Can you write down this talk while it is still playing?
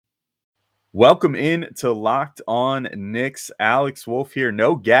Welcome in to Locked On Knicks. Alex Wolf here.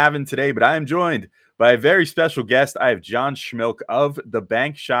 No Gavin today, but I am joined by a very special guest. I have John Schmilk of the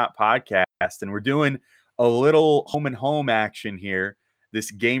Bank Shot Podcast, and we're doing a little home and home action here. This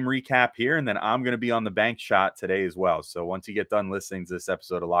game recap here, and then I'm going to be on the Bank Shot today as well. So once you get done listening to this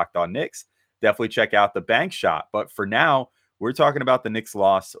episode of Locked On Knicks, definitely check out the Bank Shot. But for now, we're talking about the Knicks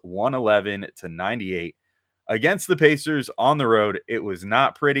loss 111-98 against the Pacers on the road. It was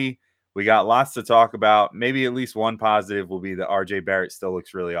not pretty. We got lots to talk about. Maybe at least one positive will be that RJ Barrett still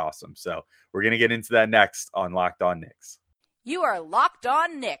looks really awesome. So we're going to get into that next on Locked On Knicks. You are Locked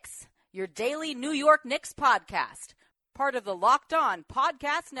On Knicks, your daily New York Knicks podcast, part of the Locked On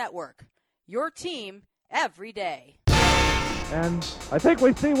Podcast Network, your team every day. And I think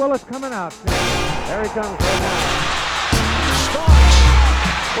we see Willis coming out. There he comes right now. Starks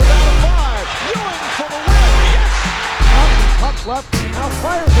without a five. Ewing for the win. Yes! Puck left. Now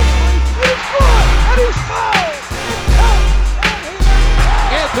fires it. He's good. And he's fouled. It's out.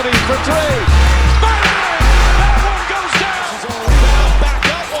 Anthony for three. Bang! That one goes down. Back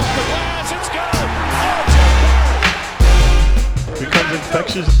up off the glass. It's good. RJ Barrett. Becomes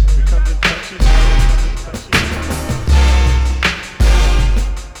infectious.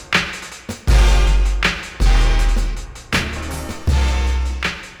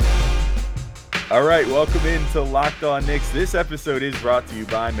 All right, welcome into Locked On Knicks. This episode is brought to you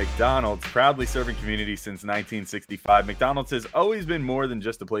by McDonald's, proudly serving community since 1965. McDonald's has always been more than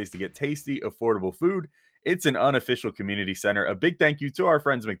just a place to get tasty, affordable food. It's an unofficial community center. A big thank you to our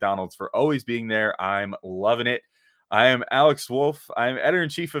friends McDonald's for always being there. I'm loving it. I am Alex Wolf. I'm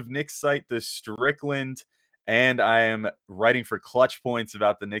editor-in-chief of Knicks site, The Strickland, and I am writing for Clutch Points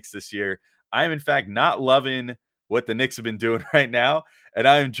about the Knicks this year. I am, in fact, not loving what the Knicks have been doing right now. And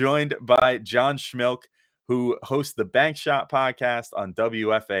I am joined by John Schmilk, who hosts the Bank Shot podcast on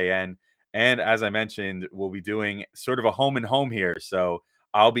WFAN. And as I mentioned, we'll be doing sort of a home and home here. So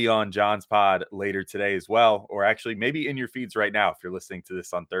I'll be on John's pod later today as well, or actually maybe in your feeds right now if you're listening to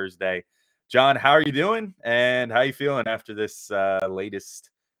this on Thursday. John, how are you doing? And how are you feeling after this latest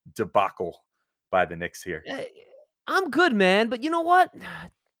debacle by the Knicks here? I'm good, man. But you know what?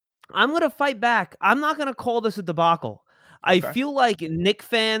 I'm going to fight back. I'm not going to call this a debacle. I feel like Knicks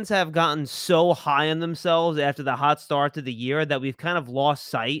fans have gotten so high on themselves after the hot start to the year that we've kind of lost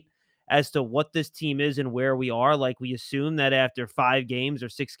sight as to what this team is and where we are. Like we assume that after 5 games or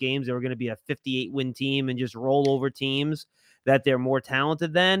 6 games, they were going to be a 58-win team and just roll over teams that they're more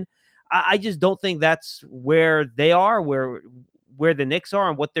talented than. I just don't think that's where they are, where the Knicks are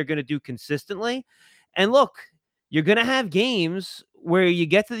and what they're going to do consistently. And look, you're going to have games where you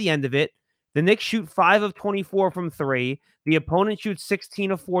get to the end of it. The Knicks shoot 5 of 24 from 3. The opponent shoots 16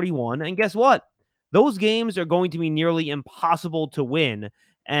 of 41. And guess what? Those games are going to be nearly impossible to win.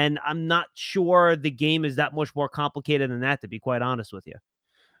 And I'm not sure the game is that much more complicated than that, to be quite honest with you.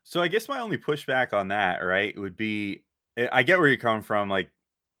 So I guess my only pushback on that, right, would be, I get where you're coming from. Like,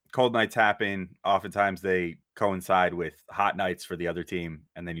 cold nights happen. Oftentimes they coincide with hot nights for the other team.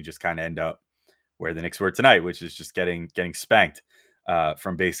 And then you just kind of end up where the Knicks were tonight, which is just getting spanked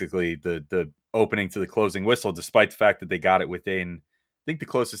from basically the opening to the closing whistle, despite the fact that they got it within, I think the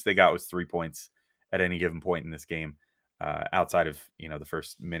closest they got was 3 points at any given point in this game, outside of, the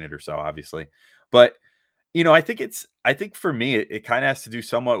first minute or so, obviously. But, I think for me, it kind of has to do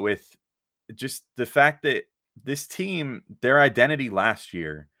somewhat with just the fact that this team, their identity last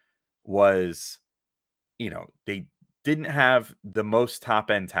year was, they didn't have the most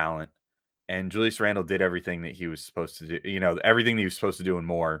top end talent. And Julius Randle did everything that he was supposed to do, everything that he was supposed to do and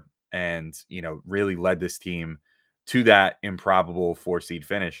more. And, really led this team to that improbable 4-seed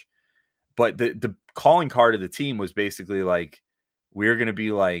finish. But the calling card of the team was basically like, we're going to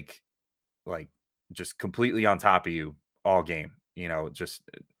be like just completely on top of you all game, just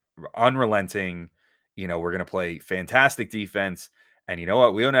unrelenting. We're going to play fantastic defense. And you know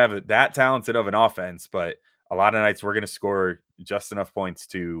what? We don't have that talented of an offense, but a lot of nights we're going to score just enough points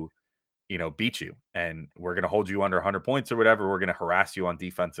to beat you, and we're going to hold you under 100 points or whatever. We're going to harass you on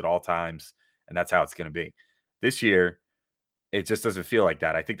defense at all times. And that's how it's going to be this year. It just doesn't feel like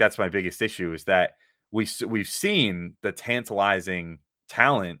that. I think that's my biggest issue, is that we've seen the tantalizing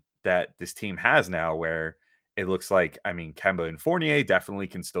talent that this team has now, where it looks like, Kemba and Fournier definitely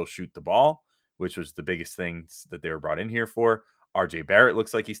can still shoot the ball, which was the biggest things that they were brought in here for. RJ Barrett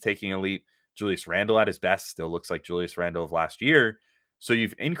looks like he's taking a leap. Julius Randle at his best still looks like Julius Randle of last year. So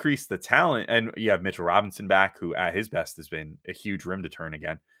you've increased the talent, and you have Mitchell Robinson back, who at his best has been a huge rim to turn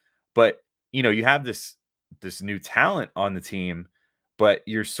again. But, you have this new talent on the team, but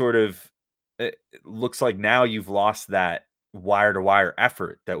you're sort of, it looks like now you've lost that wire to wire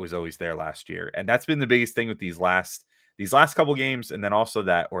effort that was always there last year. And that's been the biggest thing with these last couple games, and then also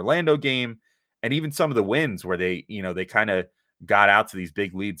that Orlando game, and even some of the wins where they, they kind of got out to these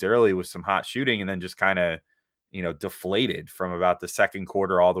big leads early with some hot shooting and then just kind of, deflated from about the second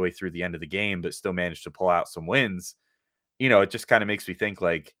quarter all the way through the end of the game, but still managed to pull out some wins. It just kind of makes me think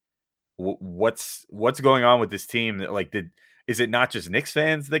like, what's going on with this team? That like, is it not just Knicks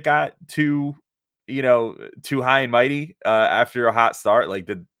fans that got too high and mighty after a hot start? Like,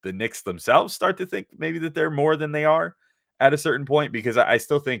 the Knicks themselves start to think maybe that they're more than they are at a certain point? Because I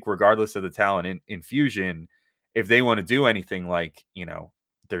still think, regardless of the talent infusion, if they want to do anything like,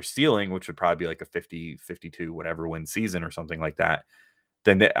 their ceiling, which would probably be like a 50, 52, whatever win season or something like that,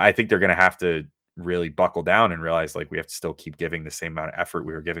 then I think they're going to have to really buckle down and realize like we have to still keep giving the same amount of effort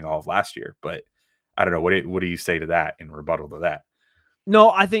we were giving all of last year. But I don't know. What do you say to that in rebuttal to that?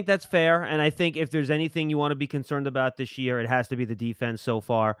 No, I think that's fair. And I think if there's anything you want to be concerned about this year, it has to be the defense so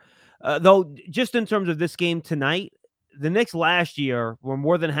far. Though, just in terms of this game tonight, the Knicks last year were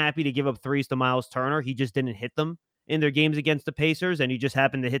more than happy to give up threes to Miles Turner. He just didn't hit them in their games against the Pacers, and he just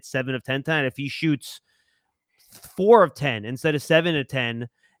happened to hit 7 of 10 tonight. If he shoots 4 of 10 instead of 7 of 10,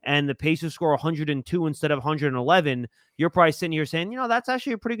 and the Pacers score 102 instead of 111, you're probably sitting here saying, that's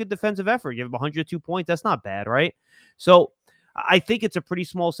actually a pretty good defensive effort. You have 102 points. That's not bad, right? So I think it's a pretty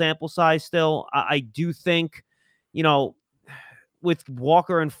small sample size still. I do think, with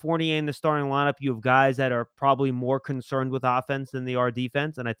Walker and Fournier in the starting lineup, you have guys that are probably more concerned with offense than they are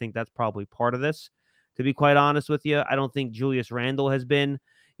defense, and I think that's probably part of this, to be quite honest with you. I don't think Julius Randle has been,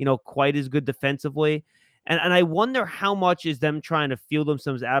 quite as good defensively. And I wonder how much is them trying to feel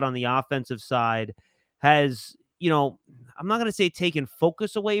themselves out on the offensive side has, I'm not going to say taken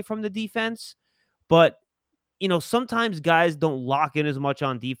focus away from the defense, but, sometimes guys don't lock in as much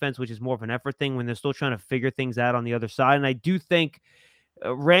on defense, which is more of an effort thing when they're still trying to figure things out on the other side. And I do think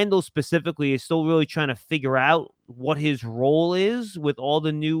Randall specifically is still really trying to figure out what his role is with all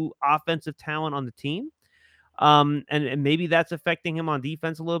the new offensive talent on the team. And maybe that's affecting him on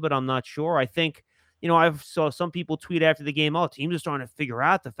defense a little bit. I'm not sure. I think, I saw some people tweet after the game, teams are starting to figure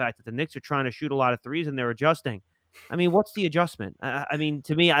out the fact that the Knicks are trying to shoot a lot of threes and they're adjusting. I mean, what's the adjustment? I mean,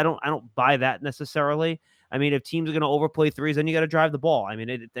 to me, I don't buy that necessarily. I mean, if teams are going to overplay threes, then you got to drive the ball. I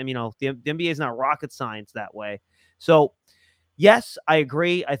mean, the NBA is not rocket science that way. So, yes, I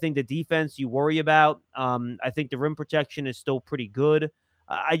agree. I think the defense you worry about. I think the rim protection is still pretty good.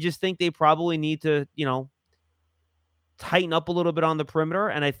 I just think they probably need to, tighten up a little bit on the perimeter.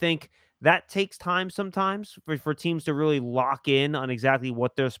 And I think that takes time sometimes for teams to really lock in on exactly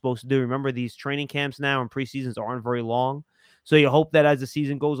what they're supposed to do. Remember, these training camps now and preseasons aren't very long. So you hope that as the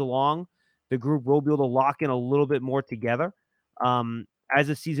season goes along, the group will be able to lock in a little bit more together as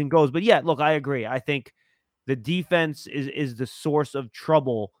the season goes. But yeah, look, I agree. I think the defense is the source of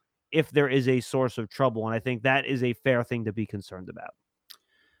trouble if there is a source of trouble. And I think that is a fair thing to be concerned about.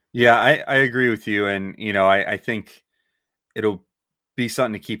 Yeah, I agree with you. And, I think it'll be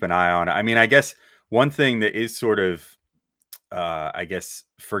something to keep an eye on. I mean, I guess one thing that is sort of,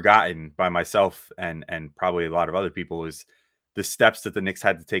 forgotten by myself and probably a lot of other people is the steps that the Knicks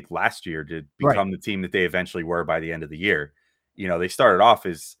had to take last year to become the team that they eventually were by the end of the year. They started off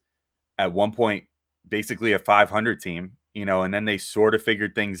as at one point basically a 500 team, and then they sort of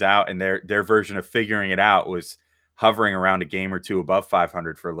figured things out, and their version of figuring it out was hovering around a game or two above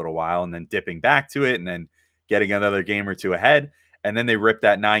 500 for a little while and then dipping back to it and then getting another game or two ahead. And then they ripped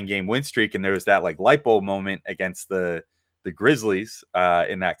that 9-game win streak, and there was that like light bulb moment against the Grizzlies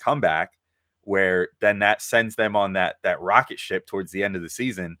in that comeback, where then that sends them on that rocket ship towards the end of the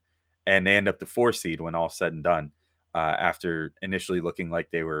season, and they end up the 4 seed when all said and done, after initially looking like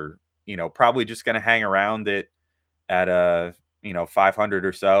they were, probably just going to hang around it at a 500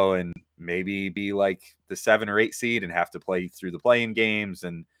 or so, and maybe be like the 7 or 8 seed and have to play through the play-in games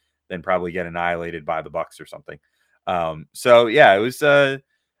and then probably get annihilated by the Bucks or something. So yeah, it was.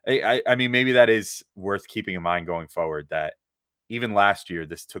 I mean, maybe that is worth keeping in mind going forward, that even last year,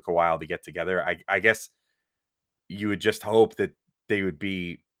 this took a while to get together. I guess you would just hope that they would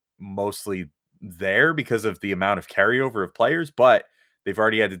be mostly there because of the amount of carryover of players, but they've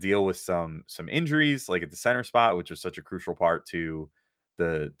already had to deal with some injuries, like at the center spot, which was such a crucial part to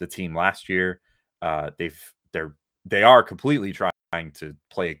the team last year. They are completely trying to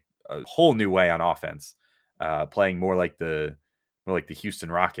play a whole new way on offense, playing more like the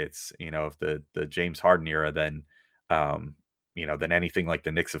Houston Rockets, of the James Harden era than anything like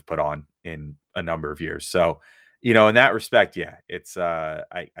the Knicks have put on in a number of years. So in that respect, yeah, it's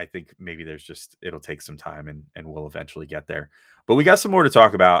I think maybe it'll take some time and we'll eventually get there. But we got some more to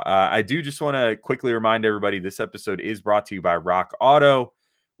talk about. I do just want to quickly remind everybody this episode is brought to you by Rock Auto.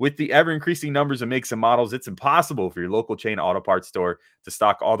 With the ever increasing numbers of makes and models, it's impossible for your local chain auto parts store to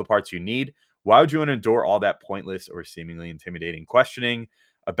stock all the parts you need. Why would you want to endure all that pointless or seemingly intimidating questioning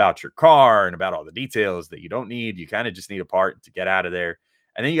about your car and about all the details that you don't need? You kind of just need a part to get out of there.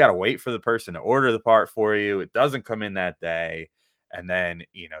 And then you got to wait for the person to order the part for you. It doesn't come in that day. And then,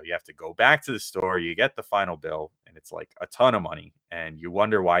 you have to go back to the store. You get the final bill and it's like a ton of money. And you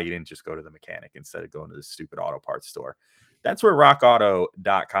wonder why you didn't just go to the mechanic instead of going to the stupid auto parts store. That's where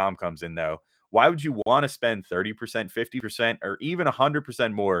rockauto.com comes in, though. Why would you want to spend 30%, 50%, or even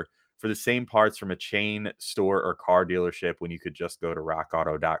 100% more for the same parts from a chain store or car dealership when you could just go to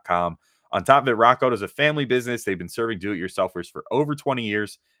rockauto.com? On top of it, Rock Auto is a family business. They've been serving do-it-yourselfers for over 20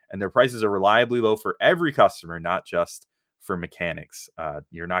 years, and their prices are reliably low for every customer, not just for mechanics.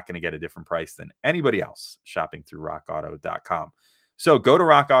 You're not going to get a different price than anybody else shopping through rockauto.com. So go to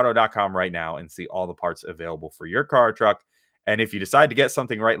rockauto.com right now and see all the parts available for your car or truck. And if you decide to get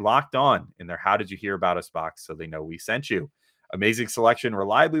something right, Locked On in their How Did You Hear About Us box so they know we sent you. Amazing selection,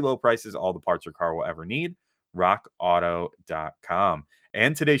 reliably low prices, all the parts your car will ever need. rockauto.com.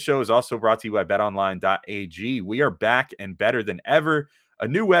 And today's show is also brought to you by betonline.ag. We are back and better than ever. A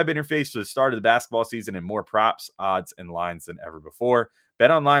new web interface for the start of the basketball season and more props, odds, and lines than ever before.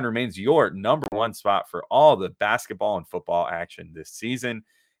 BetOnline remains your number one spot for all the basketball and football action this season.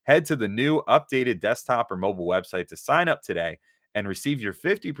 Head to the new updated desktop or mobile website to sign up today and receive your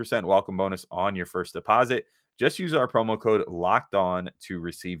 50% welcome bonus on your first deposit. Just use our promo code LOCKEDON to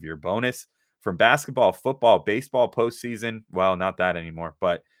receive your bonus. From basketball, football, baseball postseason, well, not that anymore,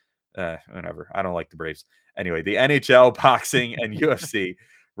 but whatever. I don't like the Braves. Anyway, the NHL, boxing, and UFC,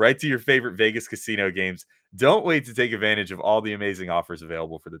 right to your favorite Vegas casino games. Don't wait to take advantage of all the amazing offers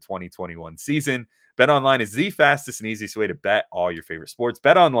available for the 2021 season. BetOnline is the fastest and easiest way to bet all your favorite sports.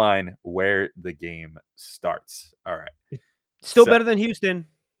 BetOnline, where the game starts. All right. Still better than Houston.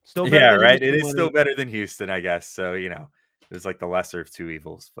 Still better yeah, than right. Houston It is still better than Houston, I guess. So, it's like the lesser of two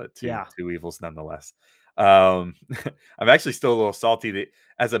evils, but two evils nonetheless. I'm actually still a little salty that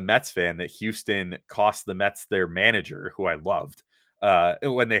as a Mets fan that Houston cost the Mets their manager, who I loved,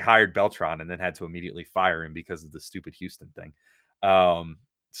 when they hired Beltran and then had to immediately fire him because of the stupid Houston thing.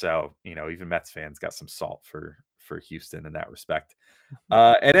 So, even Mets fans got some salt for Houston in that respect.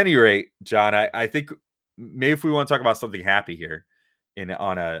 At any rate, John, I think maybe if we want to talk about something happy here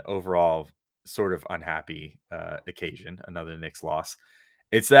on a overall sort of unhappy occasion, another Knicks loss,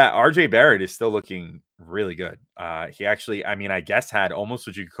 it's that RJ Barrett is still looking really good. He actually, I guess had almost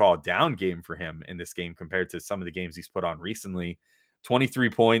what you could call a down game for him in this game compared to some of the games he's put on recently. 23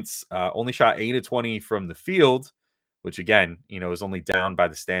 points, only shot 8 of 20 from the field, which again, is only down by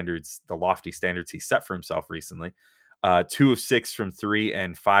the lofty standards he set for himself recently. 2 of 6 from 3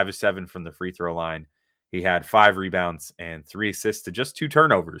 and 5 of 7 from the free throw line. He had 5 rebounds and 3 assists to just 2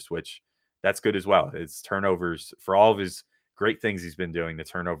 turnovers, which that's good as well. It's turnovers for all of his great things he's been doing. The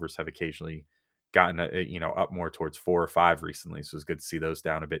turnovers have occasionally gotten, up more towards 4 or 5 recently. So it's good to see those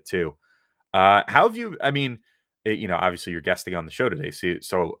down a bit too. How have you, obviously you're guesting on the show today.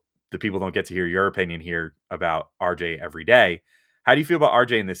 So the people don't get to hear your opinion here about RJ every day. How do you feel about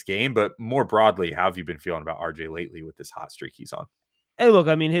RJ in this game? But more broadly, how have you been feeling about RJ lately with this hot streak he's on? Hey, look,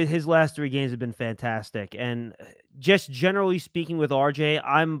 his last 3 games have been fantastic. And just generally speaking with RJ,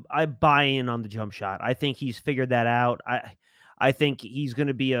 I buy in on the jump shot. I think he's figured that out. I think he's going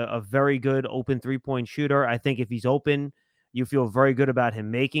to be a very good open 3-point shooter. I think if he's open, you feel very good about him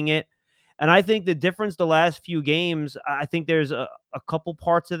making it. And I think the difference the last few games, I think there's a couple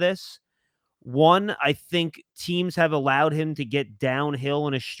parts of this. One, I think teams have allowed him to get downhill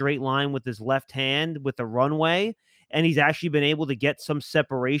in a straight line with his left hand with the runway, and he's actually been able to get some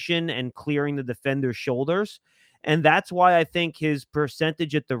separation and clearing the defender's shoulders. And that's why I think his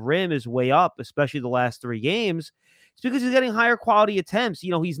percentage at the rim is way up, especially the last 3 games. It's because he's getting higher quality attempts.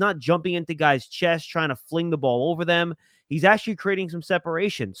 He's not jumping into guys' chests, trying to fling the ball over them. He's actually creating some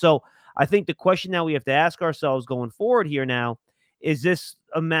separation. So I think the question now we have to ask ourselves going forward here now, is this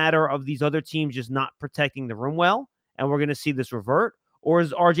a matter of these other teams just not protecting the rim well, and we're going to see this revert? Or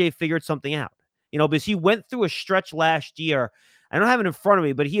has RJ figured something out? Because he went through a stretch last year. I don't have it in front of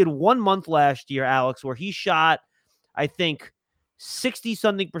me, but he had 1 month last year, Alex, where he shot, I think,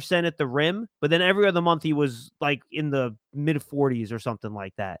 60-something% at the rim, but then every other month he was like in the mid-40s or something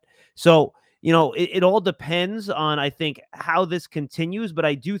like that. So, it all depends on, I think, how this continues, but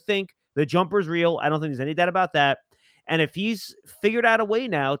I do think the jumper's real. I don't think there's any doubt about that. And if he's figured out a way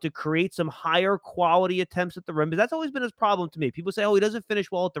now to create some higher quality attempts at the rim, because that's always been his problem to me. People say, oh, he doesn't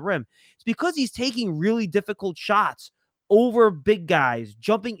finish well at the rim. It's because he's taking really difficult shots over big guys,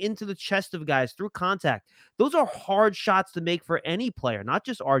 jumping into the chest of guys through contact. Those are hard shots to make for any player, not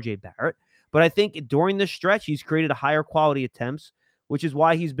just RJ Barrett. But I think during this stretch, he's created a higher quality attempts, which is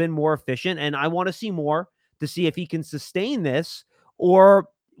why he's been more efficient. And I want to see more to see if he can sustain this, or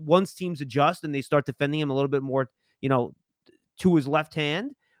once teams adjust and they start defending him a little bit more, to his left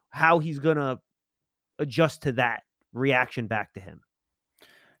hand, how he's going to adjust to that reaction back to him.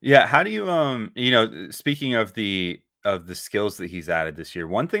 Yeah. How do you, speaking of the skills that he's added this year,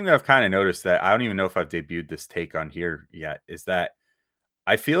 one thing that I've kind of noticed that I don't even know if I've debuted this take on here yet is that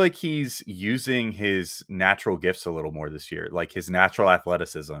I feel like he's using his natural gifts a little more this year, like his natural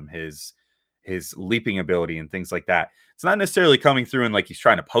athleticism, his leaping ability and things like that. It's not necessarily coming through and like he's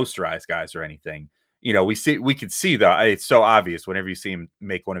trying to posterize guys or anything. We could see that it's so obvious whenever you see him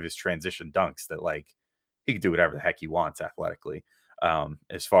make one of his transition dunks that like he can do whatever the heck he wants athletically,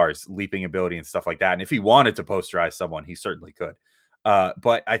 as far as leaping ability and stuff like that. And if he wanted to posterize someone, he certainly could.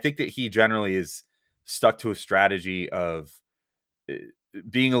 But I think that he generally is stuck to a strategy of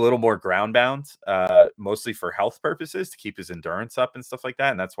being a little more ground bound, mostly for health purposes to keep his endurance up and stuff like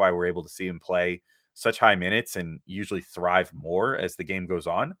that. And that's why we're able to see him play such high minutes and usually thrive more as the game goes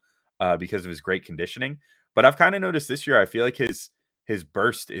on, because of his great conditioning. But I've kind of noticed this year, I feel like his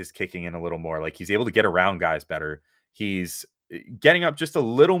burst is kicking in a little more. Like he's able to get around guys better. He's getting up just a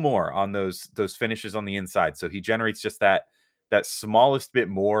little more on those finishes on the inside. So he generates just that smallest bit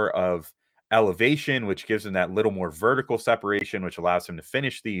more of elevation, which gives him that little more vertical separation, which allows him to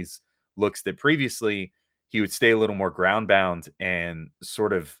finish these looks that previously he would stay a little more ground bound and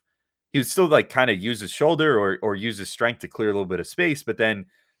sort of he would still like kind of use his shoulder or use his strength to clear a little bit of space. But then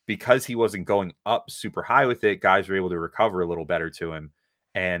because he wasn't going up super high with it, guys were able to recover a little better to him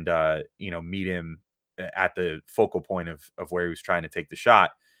and meet him at the focal point of where he was trying to take the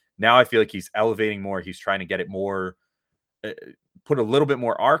shot. Now I feel like he's elevating more. He's trying to get it more, put a little bit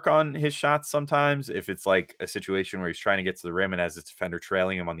more arc on his shots sometimes if it's like a situation where he's trying to get to the rim and has his defender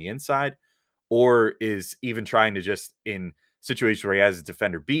trailing him on the inside, or is even trying to just in situations where he has his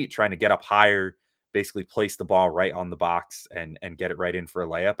defender beat, trying to get up higher, basically place the ball right on the box and get it right in for a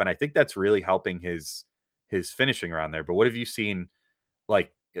layup. And I think that's really helping his finishing around there. But what have you seen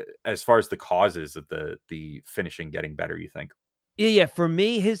like as far as the causes of the finishing getting better, you think? Yeah. For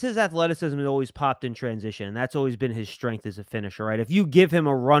me, his athleticism has always popped in transition, and that's always been his strength as a finisher, right? If you give him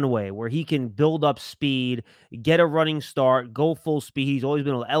a runway where he can build up speed, get a running start, go full speed, he's always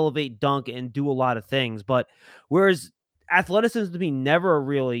been able to elevate, dunk, and do a lot of things. But whereas athleticism to me never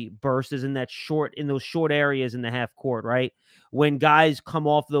really bursts is in those short areas in the half court, right? When guys come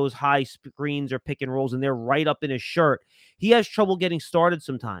off those high screens or pick and rolls and they're right up in his shirt, he has trouble getting started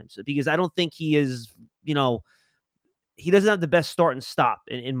sometimes because I don't think he is, he doesn't have the best start and stop,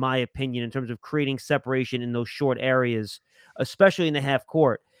 in my opinion, in terms of creating separation in those short areas, especially in the half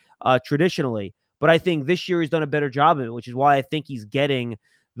court, traditionally. But I think this year he's done a better job of it, which is why I think he's getting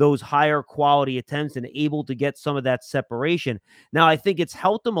those higher quality attempts and able to get some of that separation. Now, I think it's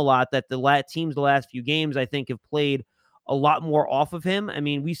helped him a lot that the last few games, I think, have played a lot more off of him. I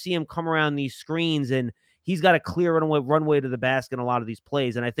mean, we see him come around these screens and he's got a clear runway to the basket in a lot of these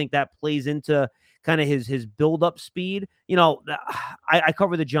plays. And I think that plays into kind of his build-up speed. I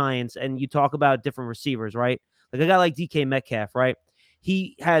cover the Giants, and you talk about different receivers, right? Like a guy like DK Metcalf, right?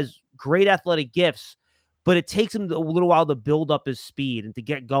 He has great athletic gifts, but it takes him a little while to build up his speed and to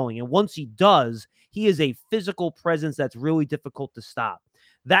get going. And once he does, he is a physical presence that's really difficult to stop.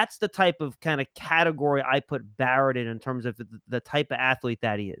 That's the type of kind of category I put Barrett in terms of the type of athlete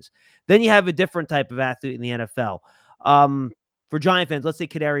that he is. Then you have a different type of athlete in the NFL. For Giant fans, let's say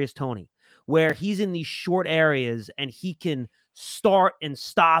Kadarius Toney, where he's in these short areas and he can start and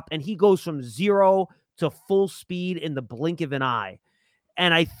stop, and he goes from 0 to full speed in the blink of an eye.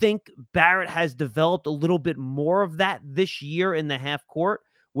 And I think Barrett has developed a little bit more of that this year in the half court,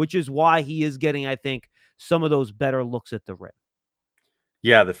 which is why he is getting, I think, some of those better looks at the rim.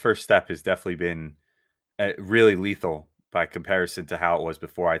 Yeah, the first step has definitely been really lethal by comparison to how it was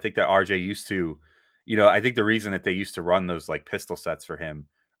before. I think that RJ used to, I think the reason that they used to run those like pistol sets for him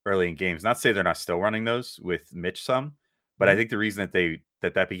early in games, not to say they're not still running those with Mitch some, but I think the reason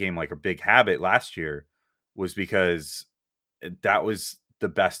that that became like a big habit last year was because that was the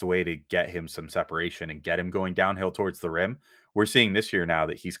best way to get him some separation and get him going downhill towards the rim. We're seeing this year now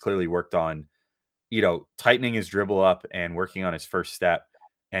that he's clearly worked on, tightening his dribble up and working on his first step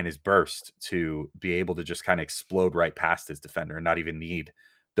and his burst to be able to just kind of explode right past his defender and not even need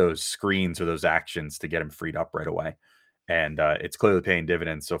those screens or those actions to get him freed up right away. And it's clearly paying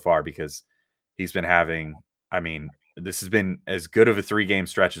dividends so far because he's been having, I mean, this has been as good of a 3-game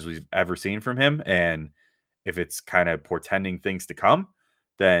stretch as we've ever seen from him. And if it's kind of portending things to come,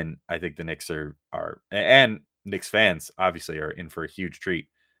 then I think the Knicks are and Knicks fans obviously are in for a huge treat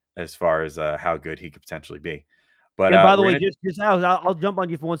as far as how good he could potentially be. But by the way, gonna, just I'll jump on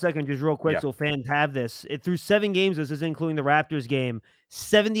you for 1 second, just real quick, yeah. so fans have this. Through 7 games, this is including the Raptors game,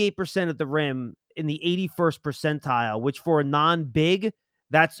 78% at the rim in the 81st percentile, which for a non-big,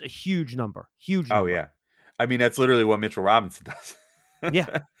 that's a huge number. Huge number. Oh yeah, I mean that's literally what Mitchell Robinson does.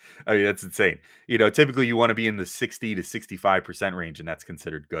 Yeah. I mean that's insane. Typically you want to be in the 60 to 65% range, and that's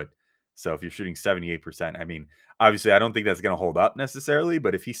considered good. So if you're shooting 78%, I mean, obviously I don't think that's going to hold up necessarily,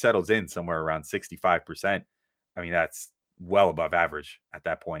 but if he settles in somewhere around 65%, I mean that's well above average at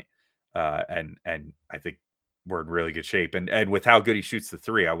that point. And I think we're in really good shape. And with how good he shoots the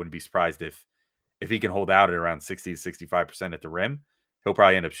 3, I wouldn't be surprised if he can hold out at around 60 to 65% at the rim. He'll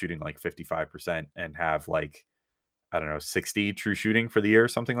probably end up shooting like 55% and have like, I don't know, 60 true shooting for the year or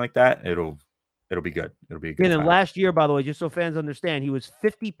something like that. It'll be good. It'll be a good And then time. last year, by the way, just so fans understand, he was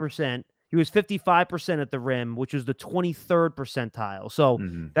 50%. He was 55% at the rim, which is the 23rd percentile. So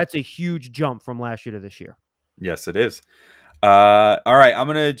that's a huge jump from last year to this year. Yes, it is. All right, I'm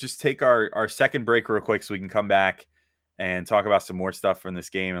gonna just take our second break real quick so we can come back and talk about some more stuff from this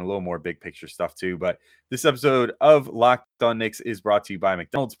game and a little more big picture stuff too. But this episode of Locked On Knicks is brought to you by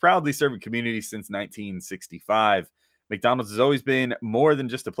McDonald's, proudly serving community since 1965. McDonald's has always been more than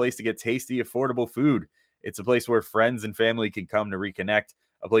just a place to get tasty, affordable food. It's a place where friends and family can come to reconnect,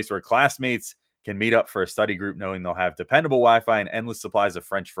 a place where classmates can meet up for a study group knowing they'll have dependable Wi-Fi and endless supplies of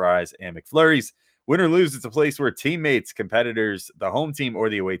French fries and McFlurries. Win or lose, it's a place where teammates, competitors, the home team, or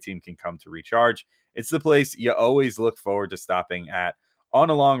the away team can come to recharge. It's the place you always look forward to stopping at on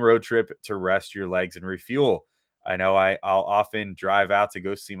a long road trip to rest your legs and refuel. I know I'll often drive out to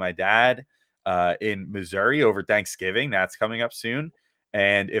go see my dad in Missouri over Thanksgiving. That's coming up soon.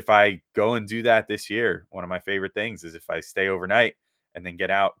 And if I go and do that this year, one of my favorite things is if I stay overnight and then get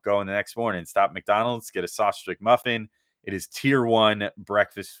out, go in the next morning, stop at McDonald's, get a sausage McMuffin. It is tier 1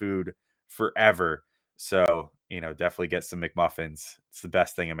 breakfast food forever. So, definitely get some McMuffins. It's the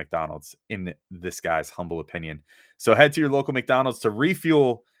best thing at McDonald's, in this guy's humble opinion. So head to your local McDonald's to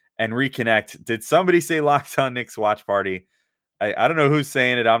refuel and reconnect. Did somebody say Locked On Knicks watch party? I don't know who's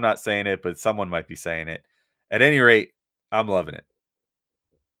saying it. I'm not saying it, but someone might be saying it. At any rate, I'm loving it.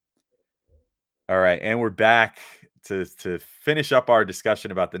 All right, and we're back to finish up our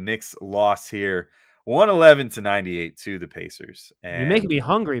discussion about the Knicks loss here, 111-98 to the Pacers. And you're making me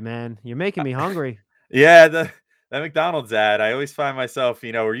hungry, man. You're making me hungry. Yeah, that McDonald's ad, I always find myself,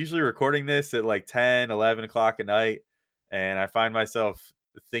 we're usually recording this at like 10, 11 o'clock at night, and I find myself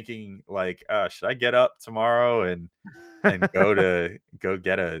thinking like, should I get up tomorrow and go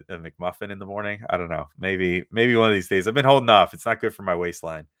get a McMuffin in the morning? I don't know. Maybe one of these days. I've been holding off. It's not good for my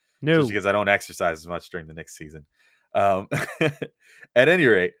waistline. No, just because I don't exercise as much during the next season. At any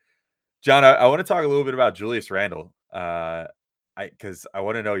rate, John, I want to talk a little bit about Julius Randle. Because I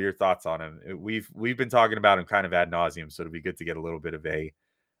want to know your thoughts on him. We've been talking about him kind of ad nauseum, so it'll be good to get a little bit of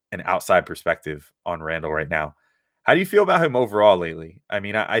an outside perspective on Randle right now. How do you feel about him overall lately? I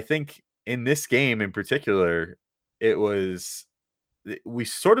mean, I think in this game in particular, we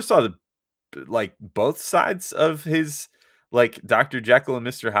sort of saw both sides of his Dr. Jekyll and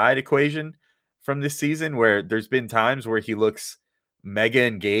Mr. Hyde equation from this season, where there's been times where he looks mega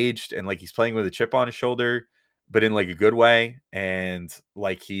engaged and like he's playing with a chip on his shoulder, but in like a good way. And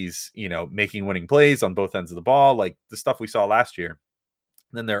like he's, making winning plays on both ends of the ball, like the stuff we saw last year.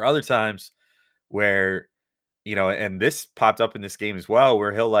 And then there are other times where, and this popped up in this game as well,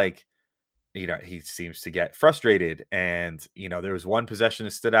 where he'll he seems to get frustrated. And, there was one possession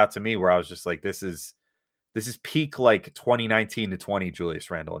that stood out to me where I was just like, this is peak like 2019 to 20 Julius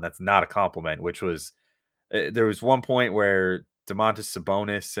Randle. And that's not a compliment, which was, there was one point where Domantas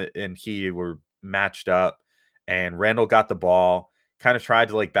Sabonis and he were matched up, and Randle got the ball, kind of tried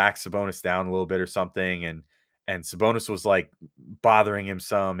to back Sabonis down a little bit or something. And Sabonis was bothering him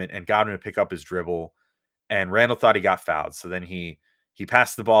some and got him to pick up his dribble. And Randle thought he got fouled. So then he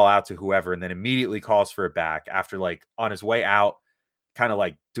passed the ball out to whoever and then immediately calls for it back after on his way out, kind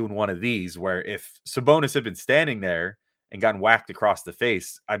of doing one of these where if Sabonis had been standing there and gotten whacked across the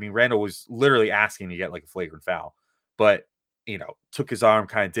face, I mean, Randle was literally asking to get a flagrant foul, but, took his arm,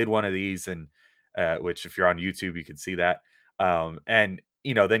 kind of did one of these, and which if you're on YouTube, you can see that. And,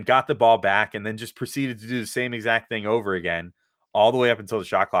 then got the ball back and then just proceeded to do the same exact thing over again, all the way up until the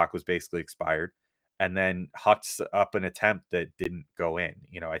shot clock was basically expired. and then hucks up an attempt that didn't go in.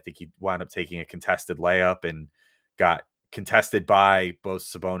 I think he wound up taking a contested layup and got contested by both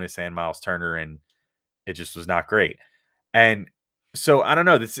Sabonis and Miles Turner, and it just was not great. And so I don't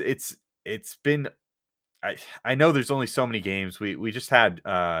know. It's been I know there's only so many games. We just had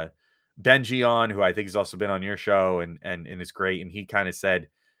Benji on, who I think has also been on your show and is great. And he kind of said,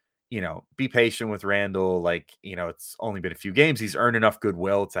 be patient with Randall. Like, it's only been a few games. He's earned enough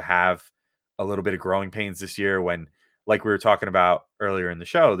goodwill to have a little bit of growing pains this year when, like we were talking about earlier in the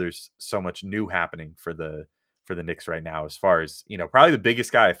show, there's so much new happening for the Knicks right now, as far as, probably the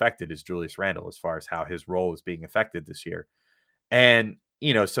biggest guy affected is Julius Randle, as far as how his role is being affected this year. And,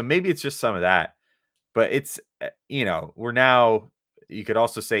 so maybe it's just some of that, but it's, we're now, you could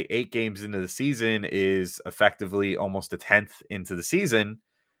also say 8 games into the season is effectively almost a 10th into the season.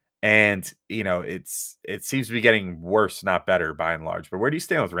 And, it seems to be getting worse, not better by and large. But where do you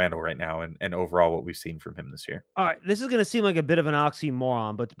stand with Randall right now and overall what we've seen from him this year? All right, this is going to seem like a bit of an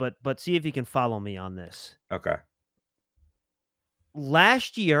oxymoron, but see if you can follow me on this. Okay.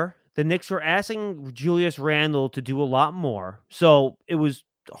 Last year, the Knicks were asking Julius Randle to do a lot more. So it was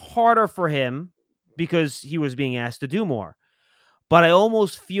harder for him because he was being asked to do more. But I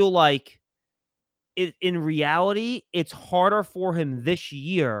almost feel like in reality, it's harder for him this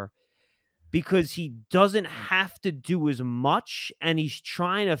year because he doesn't have to do as much, and he's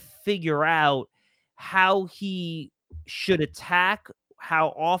trying to figure out how he should attack, how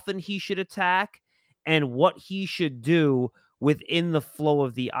often he should attack, and what he should do within the flow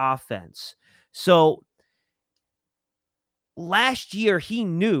of the offense. So last year, he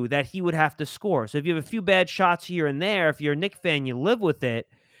knew that he would have to score. So if you have a few bad shots here and there, if you're a Knicks fan, you live with it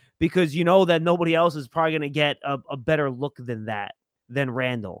because you know that nobody else is probably going to get a better look than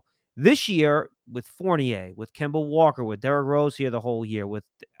Randall. This year, with Fournier, with Kemba Walker, with Derrick Rose here the whole year, with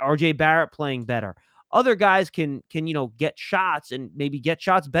RJ Barrett playing better, other guys can get shots and maybe get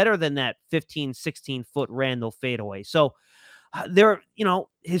shots better than that 15, 16-foot Randall fadeaway. So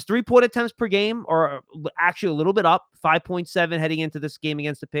his 3-point attempts per game are actually a little bit up, 5.7 heading into this game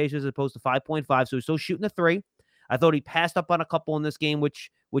against the Pacers as opposed to 5.5. So he's still shooting a 3. I thought he passed up on a couple in this game,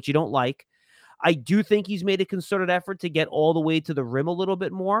 which you don't like. I do think he's made a concerted effort to get all the way to the rim a little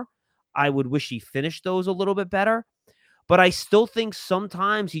bit more. I would wish he finished those a little bit better. But I still think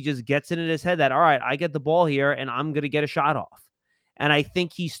sometimes he just gets it in his head that, all right, I get the ball here and I'm going to get a shot off. And I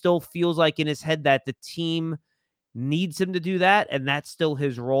think he still feels like in his head that the team needs him to do that, and that's still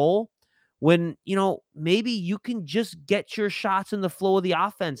his role. When, maybe you can just get your shots in the flow of the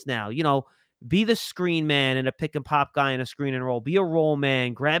offense now. Be the screen man and a pick and pop guy in a screen and roll. Be a roll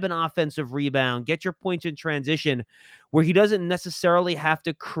man, grab an offensive rebound, get your points in transition where he doesn't necessarily have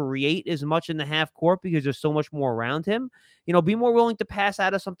to create as much in the half court because there's so much more around him. Be more willing to pass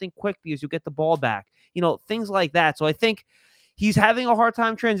out of something quick because you get the ball back. Things like that. So I think he's having a hard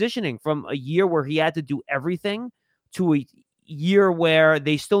time transitioning from a year where he had to do everything to a year where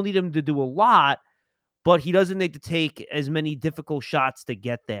they still need him to do a lot, but he doesn't need to take as many difficult shots to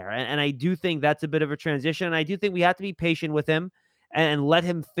get there. And I do think that's a bit of a transition. And I do think we have to be patient with him and let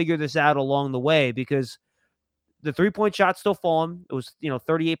him figure this out along the way because the 3-point shot's still falling. It was,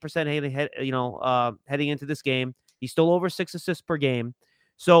 38% heading into this game. He's still over 6 assists per game.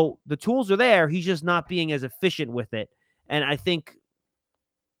 So the tools are there. He's just not being as efficient with it. And I think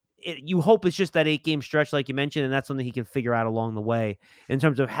you hope it's just that 8-game stretch, like you mentioned, and that's something he can figure out along the way in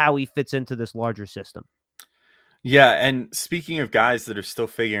terms of how he fits into this larger system. Yeah, and speaking of guys that are still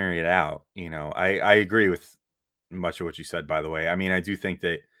figuring it out, I agree with much of what you said, by the way. I mean, I think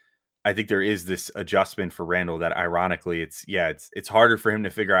there is this adjustment for Randall that ironically it's harder for him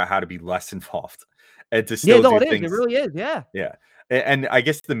to figure out how to be less involved and to still do things. It really is. Yeah. Yeah. And I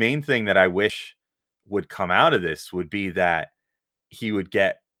guess the main thing that I wish would come out of this would be that he would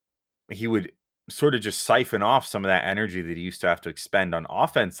sort of just siphon off some of that energy that he used to have to expend on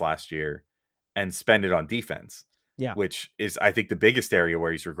offense last year and spend it on defense. Yeah. Which is, I think, the biggest area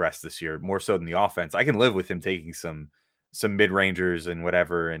where he's regressed this year, more so than the offense. I can live with him taking some mid-rangers and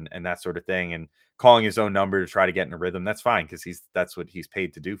whatever and that sort of thing and calling his own number to try to get in a rhythm. That's fine because that's what he's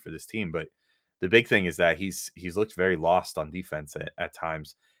paid to do for this team. But the big thing is that he's looked very lost on defense at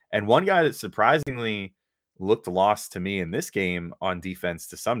times. And one guy that surprisingly looked lost to me in this game on defense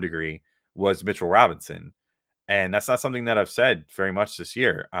to some degree was Mitchell Robinson. And that's not something that I've said very much this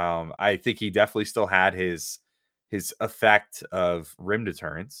year. I think he definitely still had his effect of rim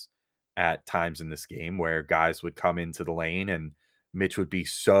deterrence at times in this game where guys would come into the lane and Mitch would be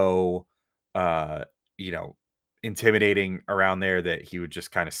so, intimidating around there that he would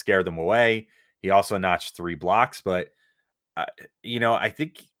just kind of scare them away. He also notched 3 blocks, but I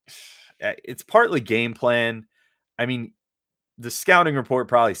think it's partly game plan. I mean, the scouting report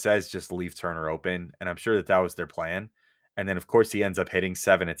probably says just leave Turner open, and I'm sure that was their plan. And then, of course, he ends up hitting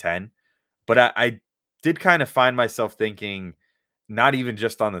 7 of 10. But I did kind of find myself thinking, not even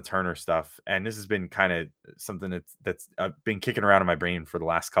just on the Turner stuff, and this has been kind of something that's been kicking around in my brain for the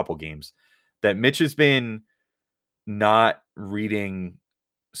last couple games, that Mitch has been not reading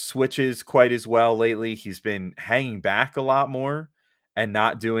switches quite as well lately. He's been hanging back a lot more and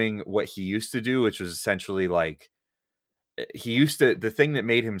not doing what he used to do, which was essentially like the thing that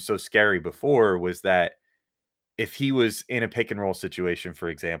made him so scary before was that if he was in a pick and roll situation, for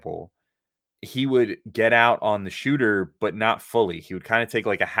example, he would get out on the shooter, but not fully. He would kind of take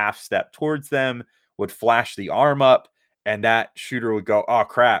like a half step towards them, would flash the arm up, and that shooter would go, "Oh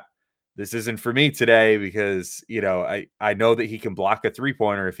crap, this isn't for me today," because I know that he can block a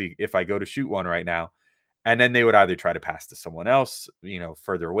 3-pointer if I go to shoot one right now. And then they would either try to pass to someone else,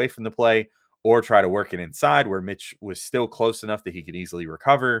 further away from the play, or try to work it inside where Mitch was still close enough that he could easily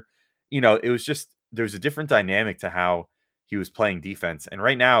recover. It was just, there's a different dynamic to how he was playing defense. And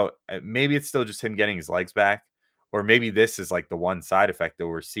right now, maybe it's still just him getting his legs back, or maybe this is like the one side effect that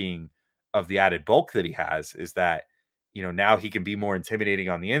we're seeing of the added bulk that he has, is that, now he can be more intimidating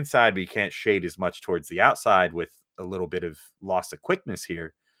on the inside, but he can't shade as much towards the outside with a little bit of loss of quickness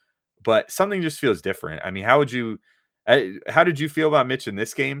here. But something just feels different. I mean, how did you feel about Mitch in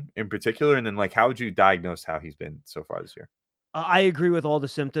this game in particular? And then, like, how would you diagnose how he's been so far this year? I agree with all the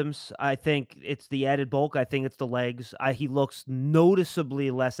symptoms. I think it's the added bulk. I think it's the legs. He looks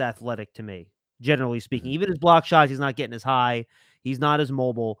noticeably less athletic to me, generally speaking. Even his block shots, he's not getting as high. He's not as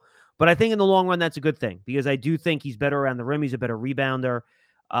mobile. But I think in the long run, that's a good thing, because I do think he's better around the rim. He's a better rebounder,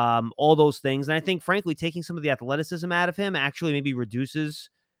 all those things. And I think, frankly, taking some of the athleticism out of him actually maybe reduces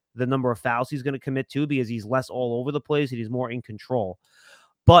the number of fouls he's going to commit to, because he's less all over the place and he's more in control.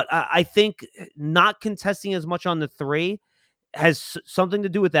 But I think not contesting as much on the three has something to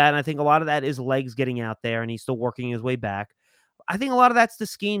do with that. And I think a lot of that is legs getting out there, and he's still working his way back. I think a lot of that's the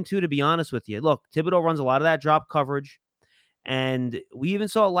scheme too, to be honest with you. Look, Thibodeau runs a lot of that drop coverage, and we even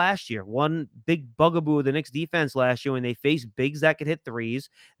saw it last year. One big bugaboo of the Knicks defense last year, when they faced bigs that could hit threes,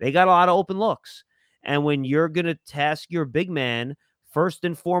 they got a lot of open looks. And when you're going to task your big man first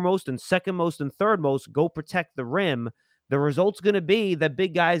and foremost and second most and third most, go protect the rim, the result's going to be that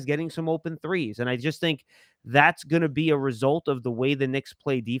big guy's getting some open threes. And I just think that's going to be a result of the way the Knicks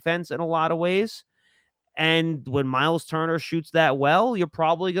play defense in a lot of ways. And when Miles Turner shoots that well, you're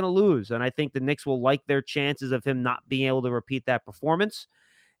probably going to lose. And I think the Knicks will like their chances of him not being able to repeat that performance.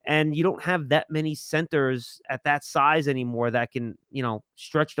 And you don't have that many centers at that size anymore that can,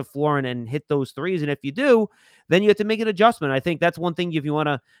 stretch the floor and hit those threes. And if you do, then you have to make an adjustment. I think that's one thing, if you want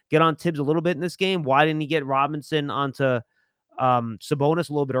to get on Tibbs a little bit in this game. Why didn't he get Robinson onto Sabonis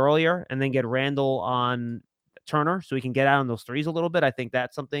a little bit earlier, and then get Randall on Turner so he can get out on those threes a little bit? I think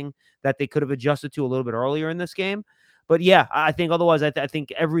that's something that they could have adjusted to a little bit earlier in this game. But yeah, I think otherwise, I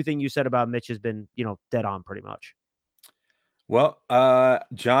think everything you said about Mitch has been, dead on pretty much. Well,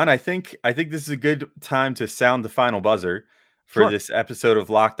 John, I think this is a good time to sound the final buzzer for this episode of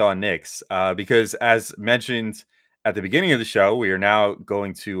Locked On Knicks, because as mentioned at the beginning of the show, we are now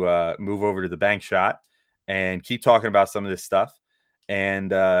going to move over to the bank shot and keep talking about some of this stuff.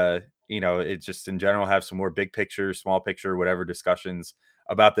 And, it just in general have some more big picture, small picture, whatever discussions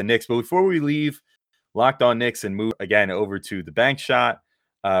about the Knicks. But before we leave Locked On Knicks and move again over to the bank shot,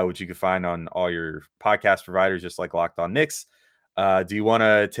 which you can find on all your podcast providers, just like Locked On Knicks, do you want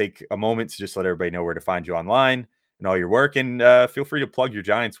to take a moment to just let everybody know where to find you online and all your work? And feel free to plug your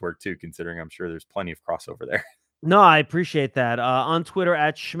Giants work too, considering I'm sure there's plenty of crossover there. No, I appreciate that. On Twitter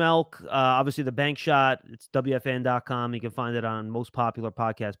at Schmelk, obviously the bank shot, it's WFN.com. You can find it on most popular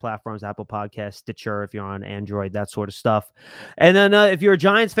podcast platforms, Apple Podcasts, Stitcher, if you're on Android, that sort of stuff. And then if you're a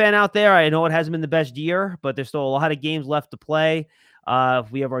Giants fan out there, I know it hasn't been the best year, but there's still a lot of games left to play.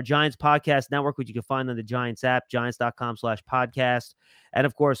 We have our Giants Podcast Network, which you can find on the Giants app, giants.com/podcast. And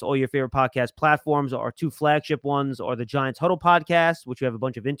of course, all your favorite podcast platforms. Our two flagship ones are the Giants Huddle Podcast, which we have a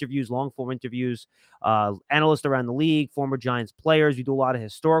bunch of interviews, long form interviews, analysts around the league, former Giants players. We do a lot of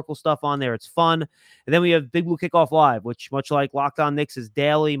historical stuff on there. It's fun. And then we have Big Blue Kickoff Live, which much like Locked On Knicks is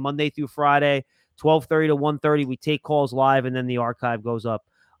daily, Monday through Friday, 12:30 to 1:30. We take calls live, and then the archive goes up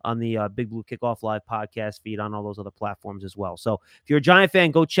on the Big Blue Kickoff Live podcast feed on all those other platforms as well. So if you're a Giant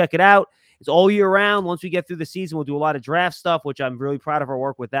fan, go check it out. It's all year round. Once we get through the season, we'll do a lot of draft stuff, which I'm really proud of our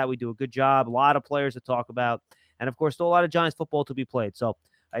work with that. We do a good job, a lot of players to talk about, and of course, still a lot of Giants football to be played. So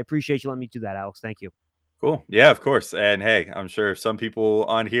I appreciate you letting me do that, Alex. Thank you. Cool. Yeah, of course. And hey, I'm sure some people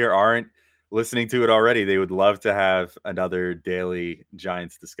on here aren't listening to it already, they would love to have another daily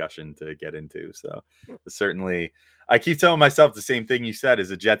Giants discussion to get into. So certainly, I keep telling myself the same thing you said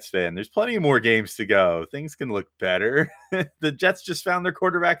as a Jets fan. There's plenty more games to go. Things can look better. The Jets just found their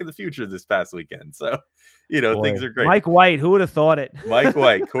quarterback of the future this past weekend. So, Boy, things are great. Mike White, who would have thought it? Mike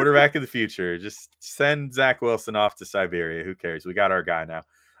White, quarterback of the future. Just send Zach Wilson off to Siberia. Who cares? We got our guy now.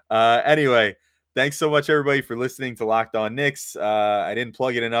 Anyway, thanks so much, everybody, for listening to Locked On Knicks. I didn't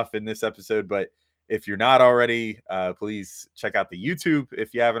plug it enough in this episode, but if you're not already, please check out the YouTube.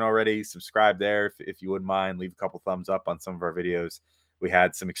 If you haven't already, subscribe there if you wouldn't mind. Leave a couple thumbs up on some of our videos. We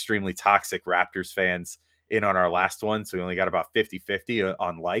had some extremely toxic Raptors fans in on our last one, so we only got about 50-50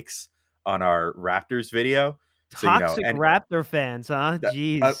 on likes on our Raptors video. Toxic Raptor fans, huh?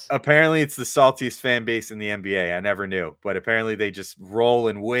 Jeez. Apparently, it's the saltiest fan base in the NBA. I never knew, but apparently they just roll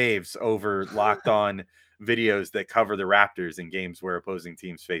in waves over Locked On videos that cover the Raptors in games where opposing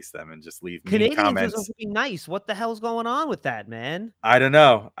teams face them and just leave mean comments. Canadians are nice. What the hell's going on with that, man? I don't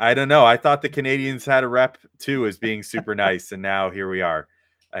know. I thought the Canadians had a rep too as being super nice, and now here we are.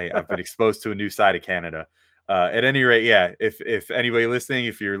 I've been exposed to a new side of Canada. At any rate, yeah. If anybody listening,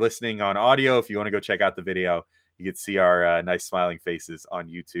 if you're listening on audio, if you want to go check out the video, you can see our nice smiling faces on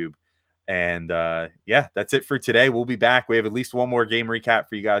YouTube. And yeah, that's it for today. We'll be back. We have at least one more game recap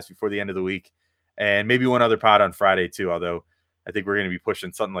for you guys before the end of the week, and maybe one other pod on Friday too. Although I think we're going to be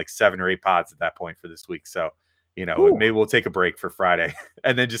pushing something like 7 or 8 pods at that point for this week. So, maybe we'll take a break for Friday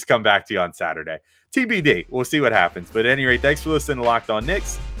and then just come back to you on Saturday. TBD. We'll see what happens. But at any rate, thanks for listening to Locked On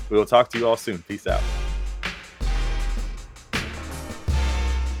Knicks. We will talk to you all soon. Peace out.